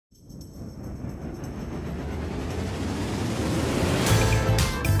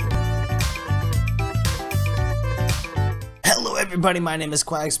everybody, my name is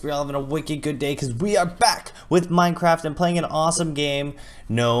Quags. We're all having a wicked good day because we are back with Minecraft and playing an awesome game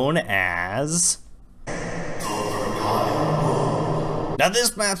known as... Now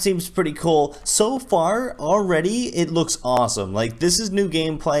this map seems pretty cool. So far, already, it looks awesome. Like, this is new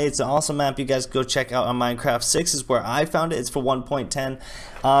gameplay. It's an awesome map. You guys go check out on Minecraft 6 is where I found it. It's for 1.10.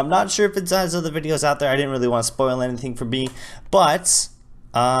 I'm not sure if it has other videos out there. I didn't really want to spoil anything for me. But,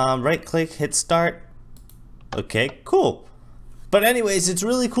 right click, hit start. Okay, cool. But anyways, it's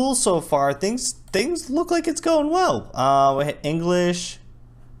really cool so far. Things look like it's going well. We hit English.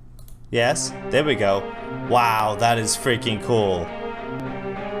 Yes, there we go. Wow, that is freaking cool.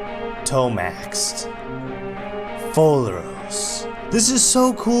 Tomaxed. Foleros. This is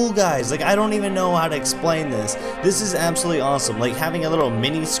so cool, guys. Like, I don't even know how to explain this. This is absolutely awesome. Like, having a little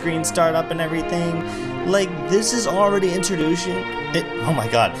mini screen start up and everything. Like, this is already introducing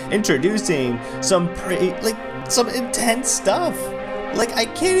some intense stuff. Like, I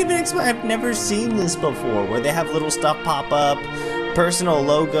can't even explain. I've never seen this before, where they have little stuff pop up, personal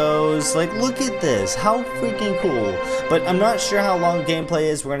logos. Like, look at this. How freaking cool. But I'm not sure how long gameplay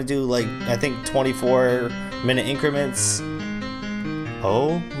is. We're gonna do, like, I think 24-minute increments.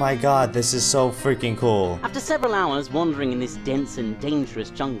 Oh my god, this is so freaking cool. After several hours wandering in this dense and dangerous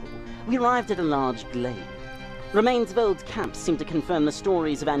jungle, we arrived at a large glade. Remains of old camps seem to confirm the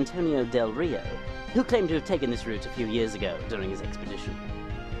stories of Antonio del Rio, who claimed to have taken this route a few years ago during his expedition.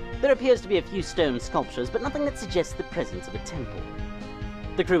 There appears to be a few stone sculptures, but nothing that suggests the presence of a temple.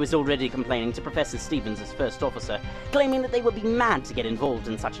 The crew is already complaining to Professor Stevens as first officer, claiming that they would be mad to get involved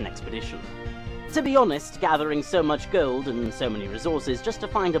in such an expedition. To be honest, gathering so much gold and so many resources just to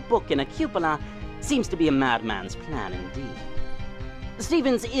find a book in a cupola seems to be a madman's plan indeed.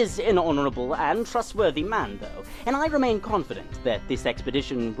 Stevens is an honorable and trustworthy man, though, and I remain confident that this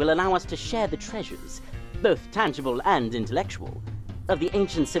expedition will allow us to share the treasures, both tangible and intellectual, of the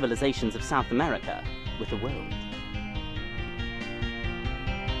ancient civilizations of South America with the world.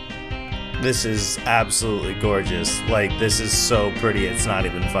 This is absolutely gorgeous. Like, this is so pretty, it's not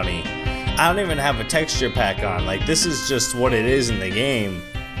even funny. I don't even have a texture pack on. Like, this is just what it is in the game.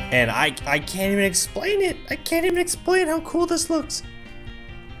 And I can't even explain it. I can't even explain how cool this looks.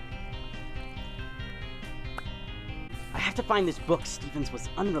 I have to find this book Stevens was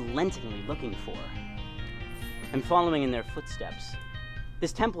unrelentingly looking for. I'm following in their footsteps.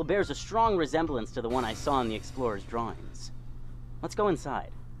 This temple bears a strong resemblance to the one I saw in the explorer's drawings. Let's go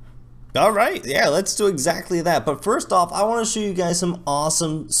inside. Alright, yeah, let's do exactly that. But first off, I want to show you guys some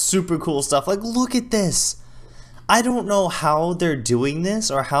awesome, super cool stuff. Like, look at this. I don't know how they're doing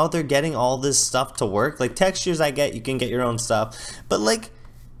this or how they're getting all this stuff to work. Like, textures, I get, you can get your own stuff. But, like,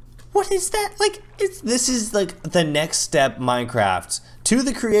 what is that? Like, this is, like, the next step Minecraft. To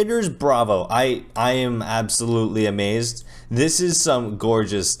the creators, bravo. I am absolutely amazed. This is some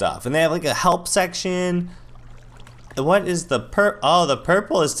gorgeous stuff. And they have, like, a help section. What is the oh, the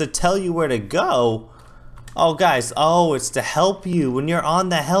purple is to tell you where to go. Oh, guys. Oh, it's to help you. When you're on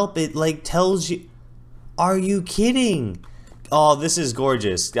the help, it, like, tells you. Are you kidding? Oh, this is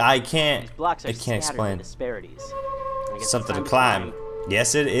gorgeous. I can't explain. Something to climb.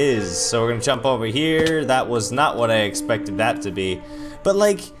 Yes, it is. So we're gonna jump over here. That was not what I expected that to be. But,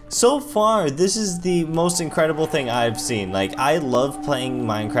 like, so far, this is the most incredible thing I've seen. Like, I love playing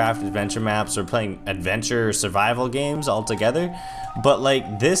Minecraft adventure maps or playing adventure survival games altogether. But,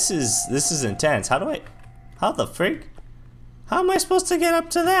 like, this is intense. How the freak? How am I supposed to get up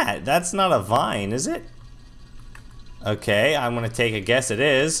to that? That's not a vine, is it? Okay, I'm gonna take a guess it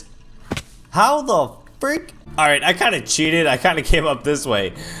is. How the freak? Alright, I kind of cheated. I kind of came up this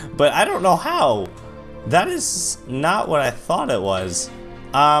way. But I don't know how. That is not what I thought it was.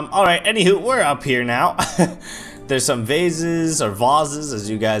 Alright, anywho, we're up here now. There's some vases, or vases, as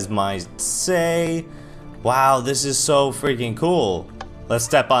you guys might say. Wow, this is so freaking cool. Let's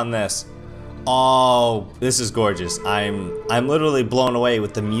step on this. Oh, this is gorgeous. I'm literally blown away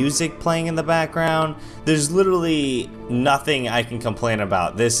with the music playing in the background. There's literally nothing I can complain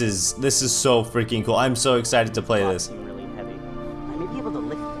about. This is so freaking cool. I'm so excited to play this.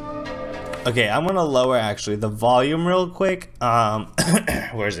 Okay, I'm gonna lower actually the volume real quick.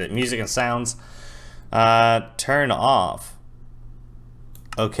 Where is it? Music and sounds. Turn off.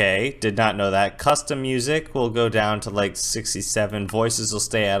 Okay, did not know that. Custom music will go down to like 67. Voices will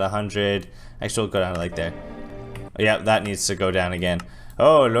stay at 100. Actually, we'll go down to like there. Oh, yeah, that needs to go down again.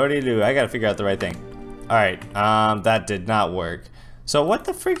 Oh, lordy loo, I gotta figure out the right thing. Alright, that did not work. So what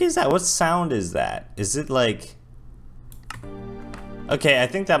the freak is that? What sound is that? Is it like... Okay, I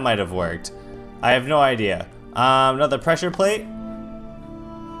think that might have worked. I have no idea. Another pressure plate.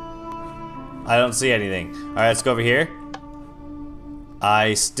 I don't see anything. Alright, let's go over here.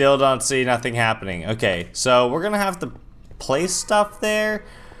 I still don't see nothing happening. Okay, so we're gonna have to place stuff there.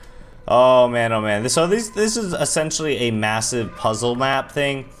 Oh man, oh man. So this is essentially a massive puzzle map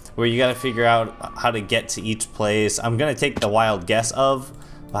thing where you gotta figure out how to get to each place. I'm gonna take the wild guess of.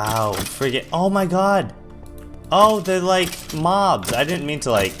 Wow, friggin', oh my god. Oh, they're like mobs. I didn't mean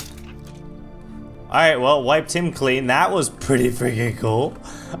to like. Alright, well, wiped him clean. That was pretty friggin' cool.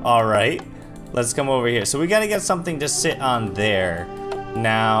 Alright, let's come over here. So we gotta get something to sit on there.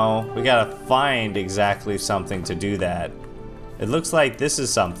 Now, we gotta find exactly something to do that. It looks like this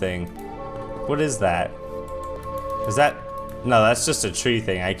is something. What is that? Is that? No, that's just a tree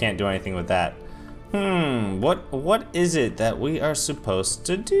thing. I can't do anything with that. What is it that we are supposed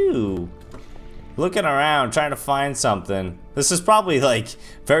to do? Looking around, trying to find something. This is probably like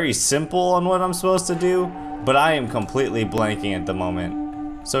very simple on what I'm supposed to do, but I am completely blanking at the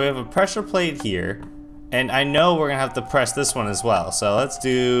moment. So we have a pressure plate here, and I know we're gonna have to press this one as well. So let's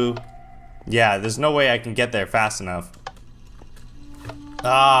do, yeah, there's no way I can get there fast enough.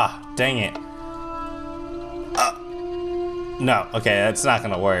 Ah, dang it. No, okay, that's not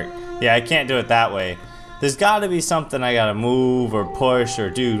gonna work. Yeah, I can't do it that way. There's gotta be something I gotta move or push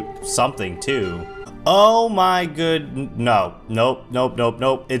or do something too. Oh my good, no, nope, nope, nope,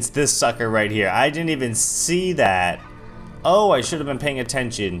 nope. It's this sucker right here. I didn't even see that. Oh, I should have been paying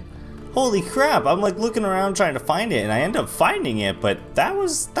attention. Holy crap, I'm like looking around trying to find it and I end up finding it, but that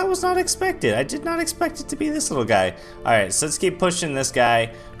was not expected. I did not expect it to be this little guy. All right, so let's keep pushing this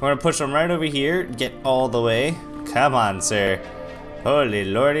guy. We're gonna push him right over here, get all the way. Come on, sir. Holy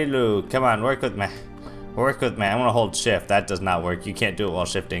lordy loo, come on, work with me. Work with me. I want to hold shift. That does not work. You can't do it while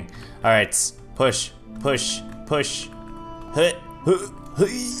shifting. All right, push, push, push.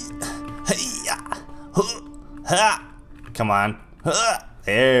 Come on.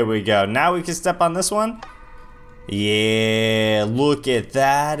 There we go. Now we can step on this one. Yeah, look at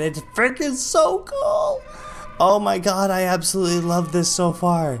that. It's freaking so cool. Oh my god, I absolutely love this so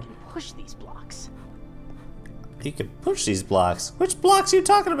far. Push these blocks. You can push these blocks. Which blocks are you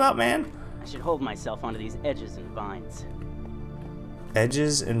talking about, man? I should hold myself onto these edges and vines.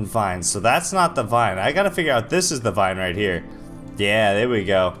 Edges and vines. So that's not the vine. I gotta figure out this is the vine right here. Yeah, there we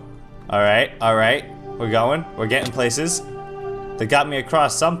go. Alright, alright. We're going. We're getting places. They got me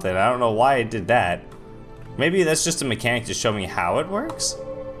across something. I don't know why I did that. Maybe that's just a mechanic to show me how it works?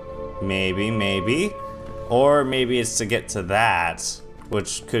 Maybe, maybe. Or maybe it's to get to that,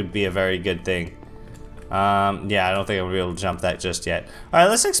 which could be a very good thing. Yeah, I don't think I'm gonna be able to jump that just yet. All right,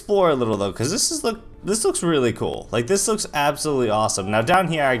 let's explore a little though, because this looks really cool. Like this looks absolutely awesome. Now down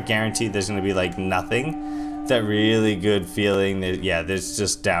here, I guarantee there's gonna be like nothing. That really good feeling that, yeah, there's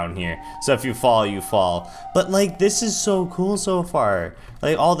just down here. So if you fall, you fall. But like this is so cool so far.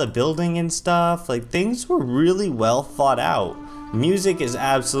 Like all the building and stuff, like things were really well thought out. Music is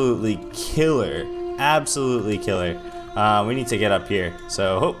absolutely killer. Absolutely killer. We need to get up here.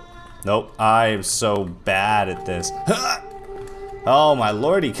 So, oh. Nope, I am so bad at this. Oh my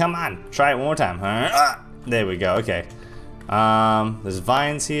lordy, come on. Try it one more time. There we go, okay. There's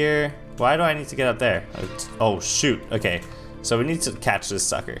vines here. Why do I need to get up there? Oh shoot, okay. So we need to catch this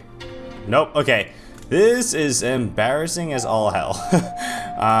sucker. Nope, okay. This is embarrassing as all hell.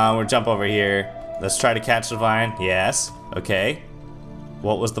 We'll jump over here. Let's try to catch the vine. Yes, okay.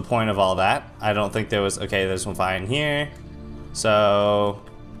 What was the point of all that? I don't think there was, okay, there's one vine here. So,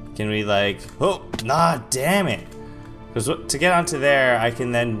 can we like, oh, nah, damn it. Because to get onto there, I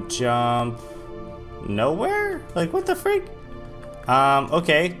can then jump nowhere? Like, what the freak?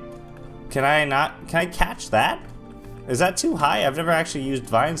 Okay. Can I catch that? Is that too high? I've never actually used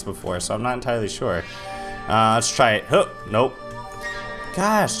vines before, so I'm not entirely sure. Let's try it. Oh, nope.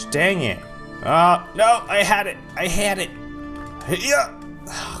 Gosh, dang it. No, I had it. I had it. Yeah.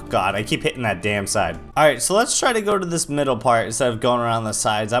 Oh, God, I keep hitting that damn side. All right, so let's try to go to this middle part instead of going around the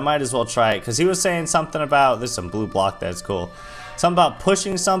sides. I might as well try it because he was saying something about, there's some blue block that's cool. Something about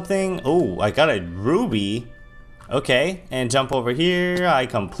pushing something. Oh, I got a ruby. Okay, and jump over here. I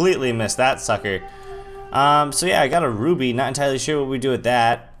completely missed that sucker. So yeah, I got a ruby. Not entirely sure what we do with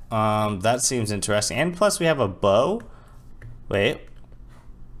that. That seems interesting. And plus we have a bow. Wait.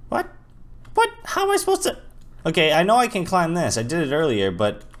 What? What? How am I supposed to? Okay, I know I can climb this. I did it earlier,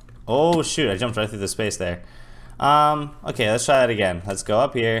 but oh shoot, I jumped right through the space there. Okay, let's try that again. Let's go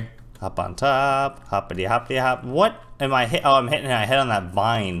up here. Hop on top. Hoppity hoppity hop. What am I hit? Oh, I'm hitting my head on that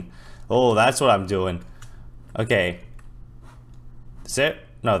vine. Oh, that's what I'm doing. Okay. Is it?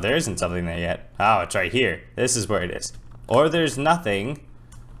 No, there isn't something there yet. Oh, it's right here. This is where it is. Or there's nothing,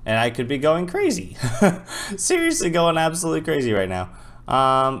 and I could be going crazy. Seriously going absolutely crazy right now.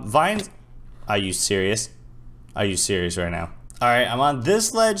 Vines, are you serious? Are you serious right now? Alright, I'm on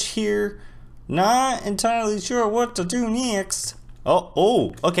this ledge here. Not entirely sure what to do next.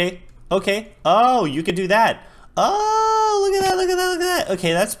 Oh, okay. Okay. Oh, you can do that. Oh, look at that, look at that, look at that.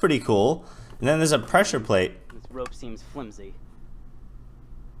 Okay, that's pretty cool. And then there's a pressure plate. This rope seems flimsy.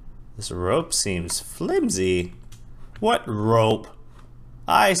 This rope seems flimsy. What rope?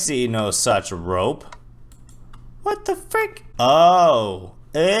 I see no such rope. What the frick? Oh.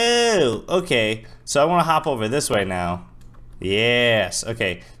 Ew. Okay. So I want to hop over this way now. Yes.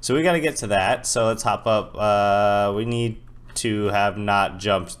 Okay. So we got to get to that. So let's hop up. We need to have not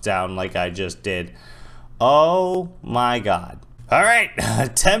jumped down like I just did. Oh my god. All right.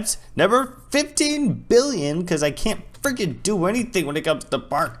 Attempt number 15 billion because I can't freaking do anything when it comes to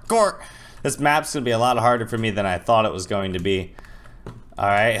parkour. This map's going to be a lot harder for me than I thought it was going to be. All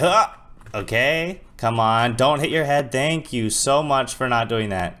right. Okay. Come on. Don't hit your head. Thank you so much for not doing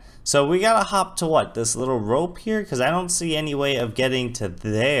that. So we got to hop to what? This little rope here? Because I don't see any way of getting to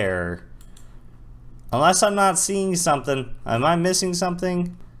there. Unless I'm not seeing something. Am I missing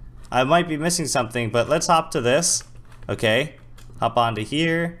something? I might be missing something, but let's hop to this. Okay. Hop onto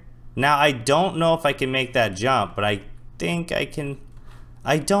here. Now, I don't know if I can make that jump, but I think I can.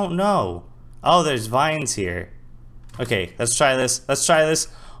 I don't know. Oh, there's vines here. Okay, let's try this. Let's try this.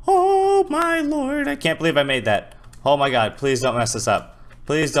 Oh, my lord. I can't believe I made that. Oh, my god. Please don't mess this up.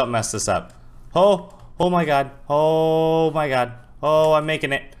 Please don't mess this up. Oh my god. Oh, my god. Oh, I'm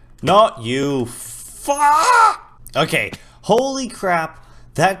making it. Not you. Okay. Holy crap.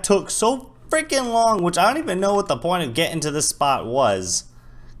 That took so freaking long, which I don't even know what the point of getting to this spot was.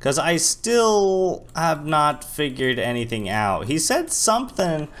 Because I still have not figured anything out. He said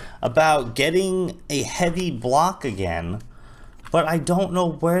something about getting a heavy block again. But I don't know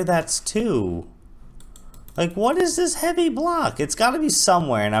where that's to. Like, what is this heavy block? It's got to be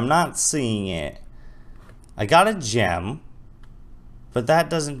somewhere, and I'm not seeing it. I got a gem. But that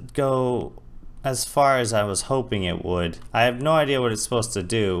doesn't go as far as I was hoping it would. I have no idea what it's supposed to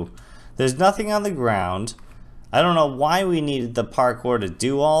do. There's nothing on the ground. I don't know why we needed the parkour to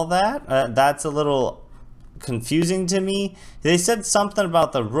do all that. That's a little confusing to me. They said something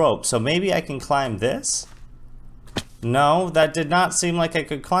about the rope, so maybe I can climb this? No, that did not seem like I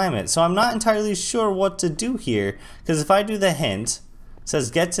could climb it. So I'm not entirely sure what to do here. Because if I do the hint, it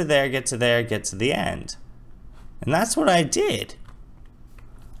says get to there, get to there, get to the end. And that's what I did.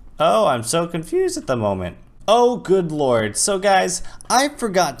 Oh, I'm so confused at the moment. Oh, good lord. So guys, I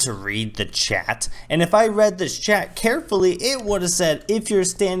forgot to read the chat, and if I read this chat carefully, it would have said if you're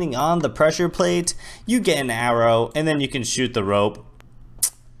standing on the pressure plate, you get an arrow, and then you can shoot the rope.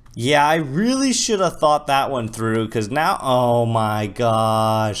 Yeah, I really should have thought that one through, because now, oh my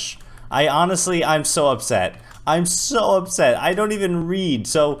gosh. I'm so upset. I'm so upset. I don't even read.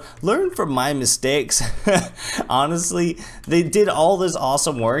 So learn from my mistakes. Honestly, they did all this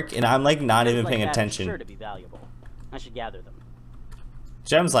awesome work, and I'm like not even paying attention. Sure to be valuable. I should gather them.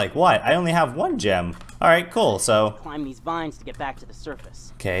 Gems like what? I only have one gem. All right, cool. So climb these vines to get back to the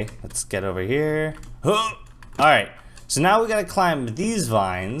surface. Okay, let's get over here. All right. So now we gotta climb these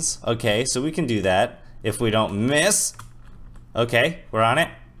vines. Okay, so we can do that if we don't miss. Okay, we're on it.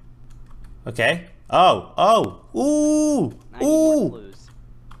 Okay. Oh, ooh, I need more clues.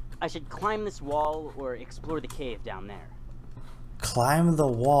 I should climb this wall or explore the cave down there. Climb the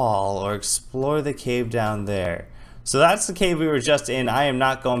wall or explore the cave down there. So that's the cave we were just in. I am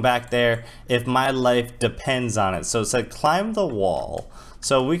not going back there if my life depends on it. So it said climb the wall.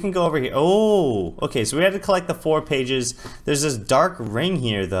 So we can go over here. Oh, okay, so we had to collect the 4 pages. There's this dark ring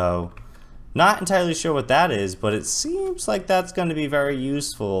here though. Not entirely sure what that is, but it seems like that's going to be very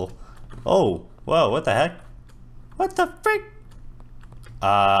useful. Oh. Whoa, what the heck? What the frick?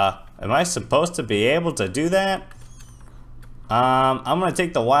 Am I supposed to be able to do that? I'm gonna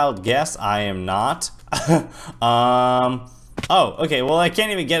take the wild guess. I am not. Oh, okay, well I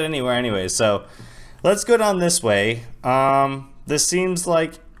can't even get anywhere anyway, so let's go down this way. This seems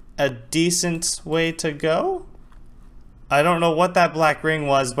like a decent way to go. I don't know what that black ring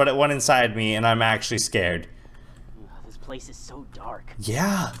was, but it went inside me and I'm actually scared. This place is so dark.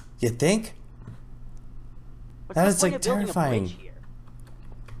 Yeah, you think? That is like terrifying.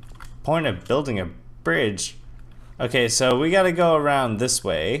 Point of building a bridge. Okay, so we gotta go around this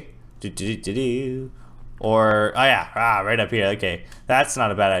way. Or, oh yeah, right up here. Okay, that's not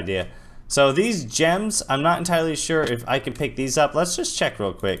a bad idea. So these gems, I'm not entirely sure if I can pick these up. Let's just check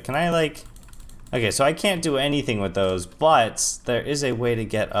real quick. Can I like, okay, so I can't do anything with those, but there is a way to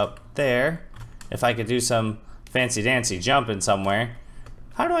get up there. If I could do some fancy dancy jumping somewhere.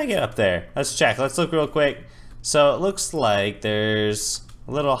 How do I get up there? Let's check, let's look real quick. So it looks like there's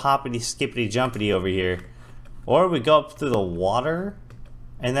a little hoppity skippity jumpity over here. Or we go up through the water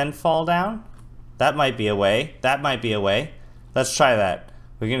and then fall down. That might be a way. That might be a way. Let's try that.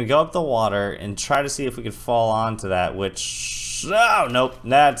 We're gonna go up the water and try to see if we can fall onto that, which, oh, nope,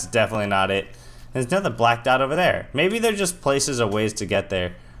 that's definitely not it. There's another black dot over there. Maybe they're just places or ways to get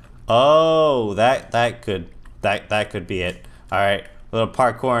there. Oh, that could be it. All right, a little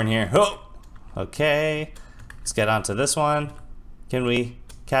parkour in here. Oh, okay, let's get onto this one. Can we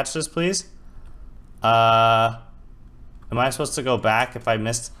catch this, please? Am I supposed to go back if I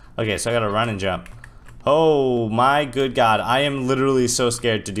missed? Okay, so I gotta run and jump. Oh my good God, I am literally so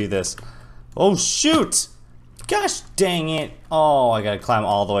scared to do this. Oh shoot! Gosh dang it. Oh, I gotta climb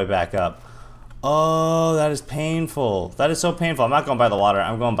all the way back up. Oh, that is painful. That is so painful. I'm not going by the water,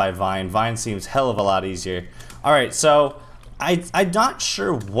 I'm going by Vine. Vine seems hell of a lot easier. Alright, so I'm not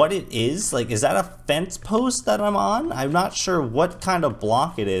sure what it is. Like, is that a fence post that I'm on? I'm not sure what kind of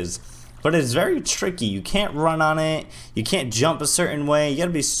block it is. But it's very tricky. You can't run on it. You can't jump a certain way. You gotta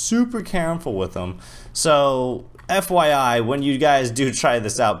be super careful with them. So, FYI, when you guys do try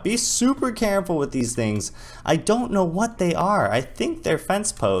this out, be super careful with these things. I don't know what they are. I think they're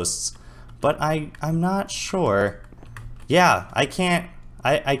fence posts, but I'm not sure. Yeah, I can't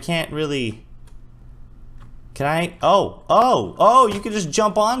really. Can I? Oh, you can just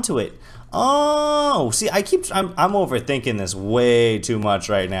jump onto it. Oh, see, I'm overthinking this way too much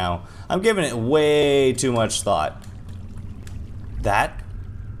right now. I'm giving it way too much thought. That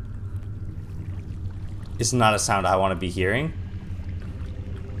is not a sound I want to be hearing.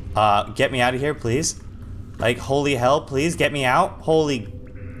 Get me out of here, please. Like, holy hell, please get me out. Holy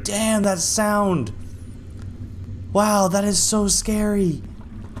damn, that sound. Wow, that is so scary.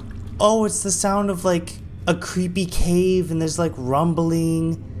 Oh, it's the sound of like a creepy cave and there's like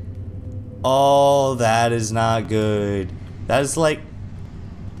rumbling. Oh, that is not good. That is like,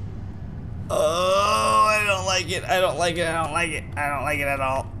 oh, I don't like it. I don't like it. I don't like it. I don't like it at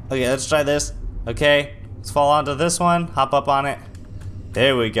all. Okay, let's try this. Okay, let's fall onto this one. Hop up on it.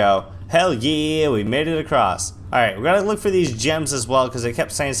 There we go. Hell yeah, we made it across. All right, we gotta look for these gems as well because they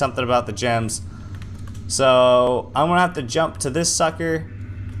kept saying something about the gems. So I'm gonna have to jump to this sucker.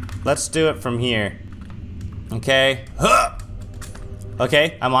 Let's do it from here. Okay. Huh!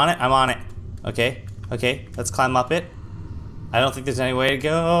 Okay, I'm on it. I'm on it. Okay, let's climb up it. I don't think there's any way to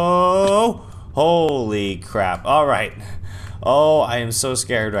go. Holy crap. All right. Oh, I am so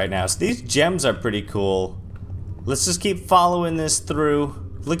scared right now. So these gems are pretty cool. Let's just keep following this through.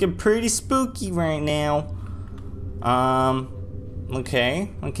 Looking pretty spooky right now.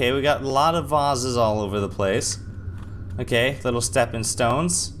 Okay, we got a lot of vases all over the place. Okay, little stepping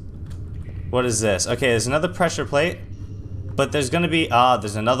stones. What is this? Okay, there's another pressure plate. But there's gonna be,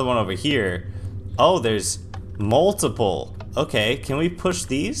 there's another one over here. Oh, there's multiple. Okay, can we push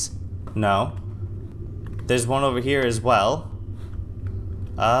these? No. There's one over here as well.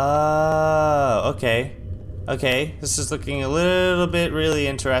 Okay. Okay, this is looking a little bit really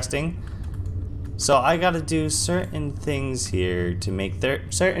interesting. So I gotta do certain things here to make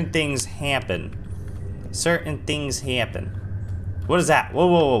certain things happen. Certain things happen. What is that?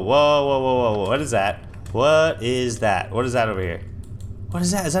 Whoa. What is that? What is that? What is that over here? What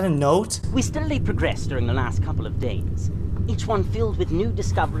is that? Is that a note? We steadily progressed during the last couple of days, each one filled with new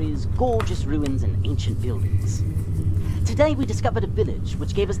discoveries, gorgeous ruins, and ancient buildings. Today we discovered a village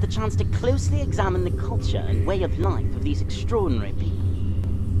which gave us the chance to closely examine the culture and way of life of these extraordinary people.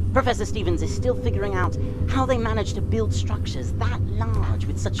 Professor Stevens is still figuring out how they managed to build structures that large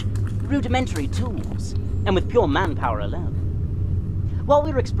with such rudimentary tools, and with pure manpower alone. While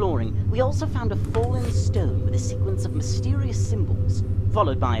we were exploring, we also found a fallen stone with a sequence of mysterious symbols,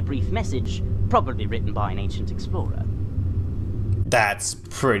 followed by a brief message, probably written by an ancient explorer. That's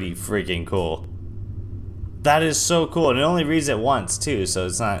pretty freaking cool. That is so cool, and it only reads it once too, so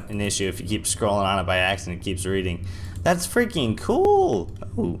it's not an issue if you keep scrolling on it by accident, it keeps reading. That's freaking cool.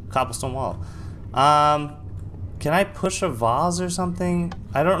 Ooh, cobblestone wall. Can I push a vase or something?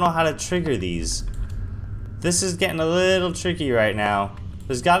 I don't know how to trigger these. This is getting a little tricky right now.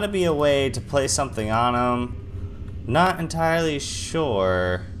 There's got to be a way to place something on them. Not entirely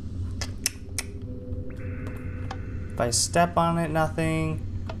sure. If I step on it, nothing.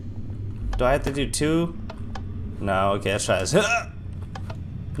 Do I have to do two? No, okay, let's try this.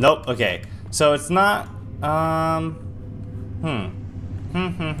 Nope, okay. So it's not,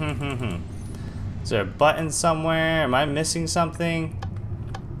 Is there a button somewhere? Am I missing something?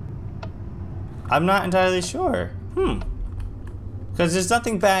 I'm not entirely sure. Because there's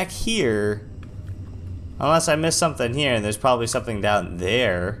nothing back here. Unless I missed something here, and there's probably something down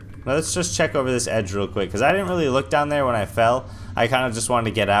there. Let's just check over this edge real quick, because I didn't really look down there when I fell. I kind of just wanted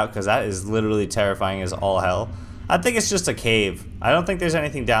to get out, because that is literally terrifying as all hell. I think it's just a cave. I don't think there's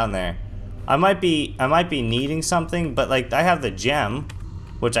anything down there. I might be needing something, but like I have the gem,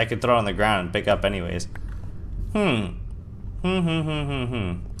 which I could throw on the ground and pick up anyways. The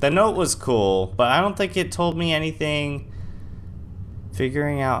note was cool, but I don't think it told me anything.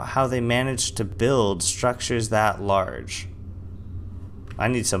 Figuring out how they managed to build structures that large. I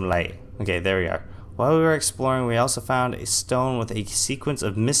need some light. Okay, there we are. While we were exploring, we also found a stone with a sequence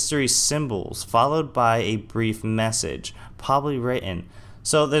of mystery symbols, followed by a brief message, probably written.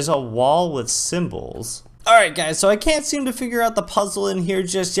 So there's a wall with symbols. Alright guys, so I can't seem to figure out the puzzle in here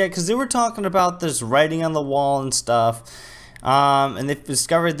just yet, because they were talking about this writing on the wall and stuff. And they've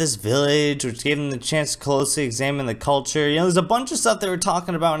discovered this village, which gave them the chance to closely examine the culture. You know, there's a bunch of stuff they were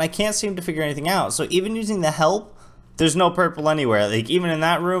talking about, and I can't seem to figure anything out. So even using the help, there's no purple anywhere. Like, even in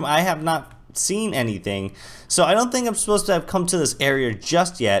that room, I have not seen anything. So I don't think I'm supposed to have come to this area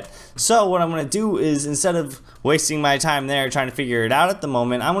just yet. So what I'm going to do is, instead of wasting my time there trying to figure it out at the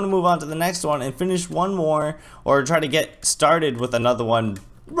moment, I'm going to move on to the next one and finish one more, or try to get started with another one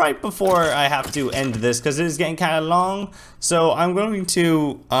right before I have to end this, because it is getting kind of long. So I'm going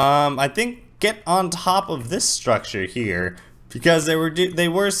to, I think, get on top of this structure here, because they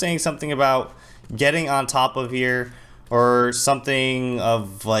were saying something about getting on top of here, or something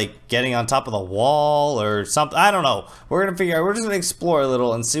of like getting on top of the wall or something. I don't know. We're gonna figure out. We're just gonna explore a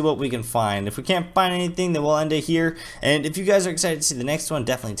little and see what we can find. If we can't find anything, then we'll end it here. And if you guys are excited to see the next one,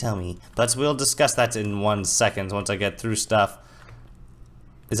 definitely tell me. But we'll discuss that in 1 second once I get through stuff.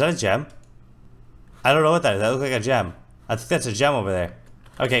 Is that a gem? I don't know what that is. That looks like a gem. I think that's a gem over there.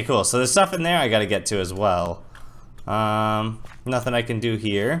 Okay, cool. So there's stuff in there I gotta get to as well. Nothing I can do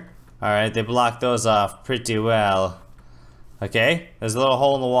here. Alright, they blocked those off pretty well. Okay, there's a little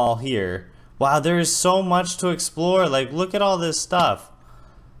hole in the wall here. Wow, there is so much to explore. Like, look at all this stuff.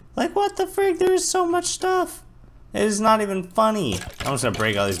 Like, what the frick? There is so much stuff. It is not even funny. I'm just gonna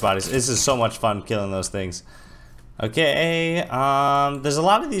break all these bodies. This is so much fun killing those things. Okay, there's a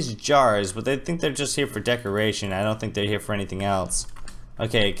lot of these jars, but they think they're just here for decoration. I don't think they're here for anything else.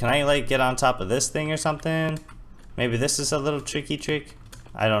 Okay, can I, like, get on top of this thing or something? Maybe this is a little tricky trick.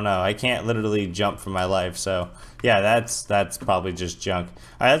 I don't know. I can't literally jump for my life, so yeah, that's probably just junk.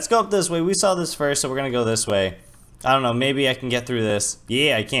 Alright, let's go up this way. We saw this first, so we're gonna go this way. I don't know, maybe I can get through this.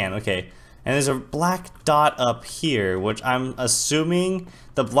 Yeah, I can, okay. And there's a black dot up here, which I'm assuming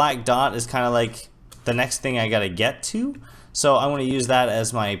the black dot is kind of like the next thing I gotta get to. So I'm gonna use that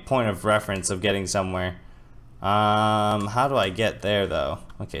as my point of reference of getting somewhere. How do I get there though?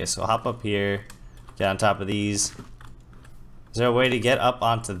 Okay, so hop up here, get on top of these. Is there a way to get up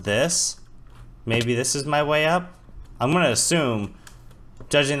onto this? Maybe this is my way up? I'm gonna assume,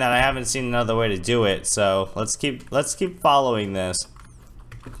 judging that I haven't seen another way to do it, so let's keep following this.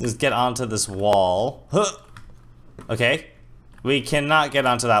 Just get onto this wall. Huh. Okay. We cannot get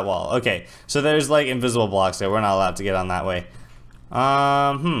onto that wall. Okay. So there's like invisible blocks there. We're not allowed to get on that way.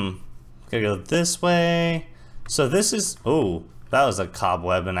 Gotta go this way. So this is, oh, that was a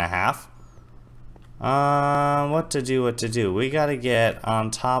cobweb and a half. What to do? We gotta get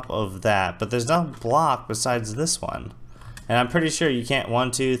on top of that, but there's no block besides this one. And I'm pretty sure you can't 1,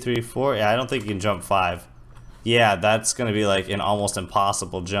 2, 3, 4. Yeah, I don't think you can jump 5. Yeah, that's gonna be like an almost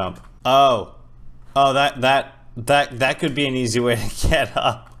impossible jump. Oh, that could be an easy way to get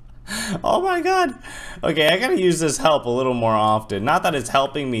up. Oh my god. Okay, I gotta use this help a little more often. Not that it's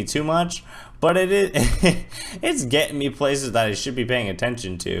helping me too much, but it is it's getting me places that I should be paying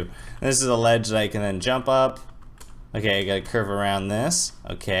attention to. And this is a ledge that I can then jump up. Okay, I gotta curve around this.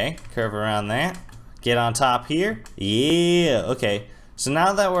 Okay, curve around that. Get on top here. Yeah, okay. So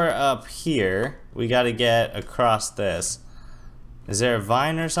now that we're up here, we gotta get across this. Is there a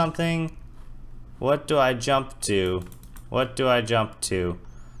vine or something? What do I jump to? What do I jump to?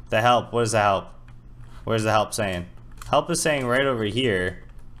 The help, what is the help? Where's the help saying? Help is saying right over here.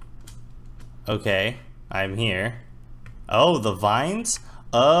 Okay, I'm here. Oh, the vines?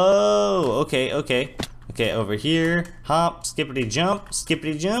 Oh, okay. Okay, over here. Hop, skippity jump.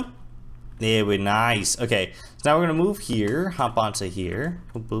 There we nice. Okay, so now we're gonna move here, hop onto here.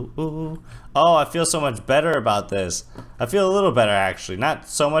 Ooh. Oh, I feel so much better about this. I feel a little better actually. Not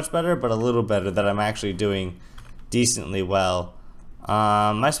so much better, but a little better that I'm actually doing decently well.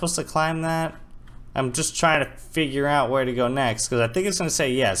 Am I supposed to climb that? I'm just trying to figure out where to go next, because I think it's gonna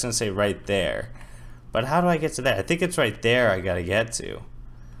say, yeah, it's gonna say right there. But how do I get to that? I think it's right there I gotta get to.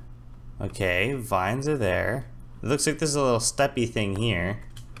 Okay, vines are there. It looks like there's a little steppy thing here.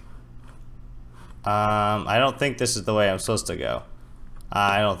 I don't think this is the way I'm supposed to go.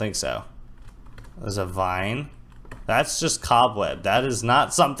 I don't think so. There's a vine. That's just cobweb. That is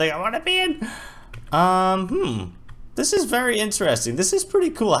not something I want to be in. This is very interesting. This is pretty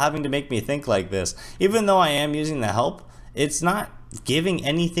cool having to make me think like this. Even though I am using the help, it's not giving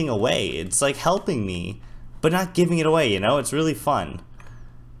anything away. It's like helping me, but not giving it away, you know? It's really fun.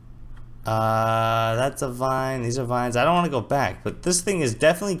 That's a vine. These are vines. I don't want to go back, but this thing is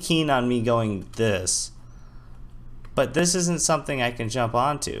definitely keen on me going this. But this isn't something I can jump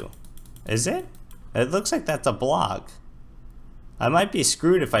onto. Is it? It looks like that's a block. I might be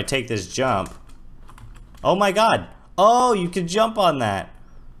screwed if I take this jump. Oh my god. Oh, you can jump on that.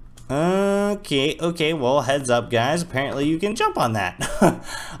 Okay, well, heads up, guys. Apparently you can jump on that.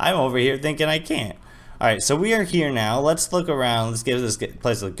 I'm over here thinking I can't. Alright, so we are here now. Let's look around. Let's give this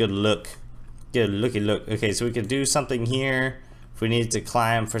place a good look. Good looky look. Okay, so we can do something here if we need to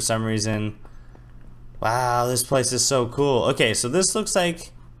climb for some reason. Wow, this place is so cool. Okay, so this looks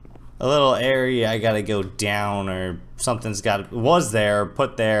like a little area I gotta go down, or something's was there,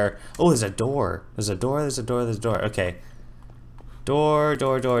 put there. Oh, there's a door. There's a door, there's a door, there's a door. Okay. Door.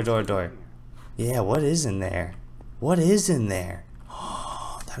 Yeah, what is in there? What is in there?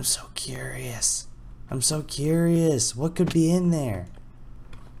 Oh, I'm so curious. I'm so curious. What could be in there?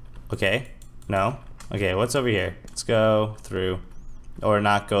 Okay. No. Okay, what's over here? Let's go through. Or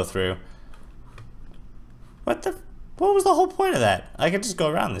not go through. What was the whole point of that? I can just go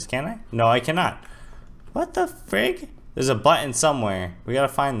around this, can't I? No, I cannot. What the frig? There's a button somewhere. We gotta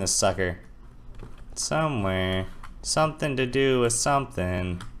find this sucker. Somewhere. Something to do with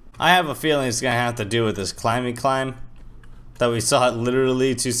something. I have a feeling it's gonna have to do with this climby climb that we saw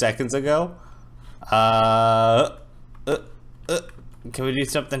literally 2 seconds ago. Can we do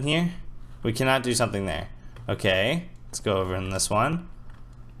something here? We cannot do something there. Okay, let's go over in this one.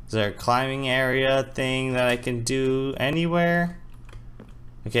 Is there a climbing area thing that I can do anywhere?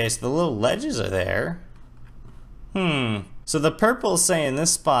 Okay, so the little ledges are there. So the purple's saying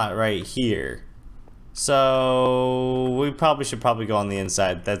this spot right here. So we should probably go on the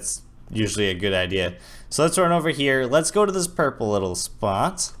inside. That's usually a good idea. So let's run over here. Let's go to this purple little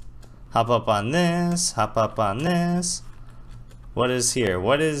spot. Hop up on this. Hop up on this. What is here?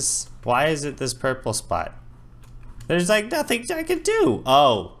 Why is it this purple spot? There's like nothing I can do.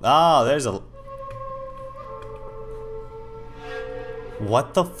 Oh, there's a...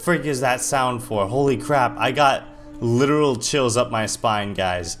 What the frig is that sound for? Holy crap, I got literal chills up my spine,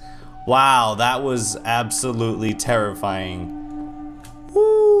 guys. Wow, that was absolutely terrifying.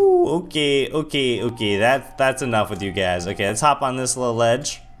 Woo, okay, that's enough with you guys. Okay, let's hop on this little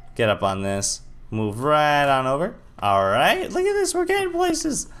ledge. Get up on this. Move right on over. Alright, look at this, we're getting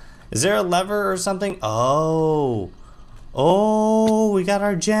places. Is there a lever or something? Oh, we got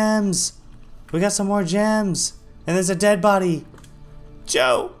our gems. We got some more gems. And there's a dead body.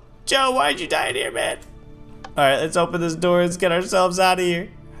 Joe, why'd you die in here, man? Alright, let's open this door. Let's get ourselves out of here.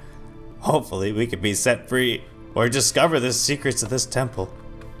 Hopefully we can be set free or discover the secrets of this temple.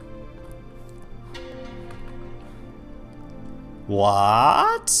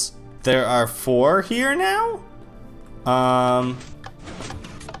 What? There are 4 here now?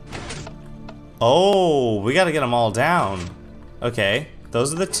 Oh, we gotta get them all down. Okay,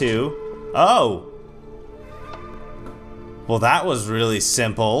 those are the 2. Oh. Well, that was really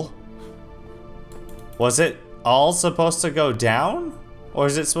simple. Was it all supposed to go down? Or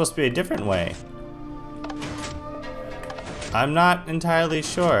is it supposed to be a different way? I'm not entirely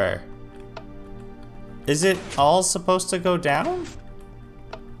sure. Is it all supposed to go down?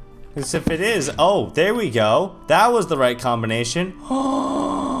 Because if it is, oh, there we go. That was the right combination.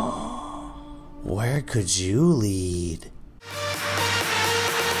 Where could you lead?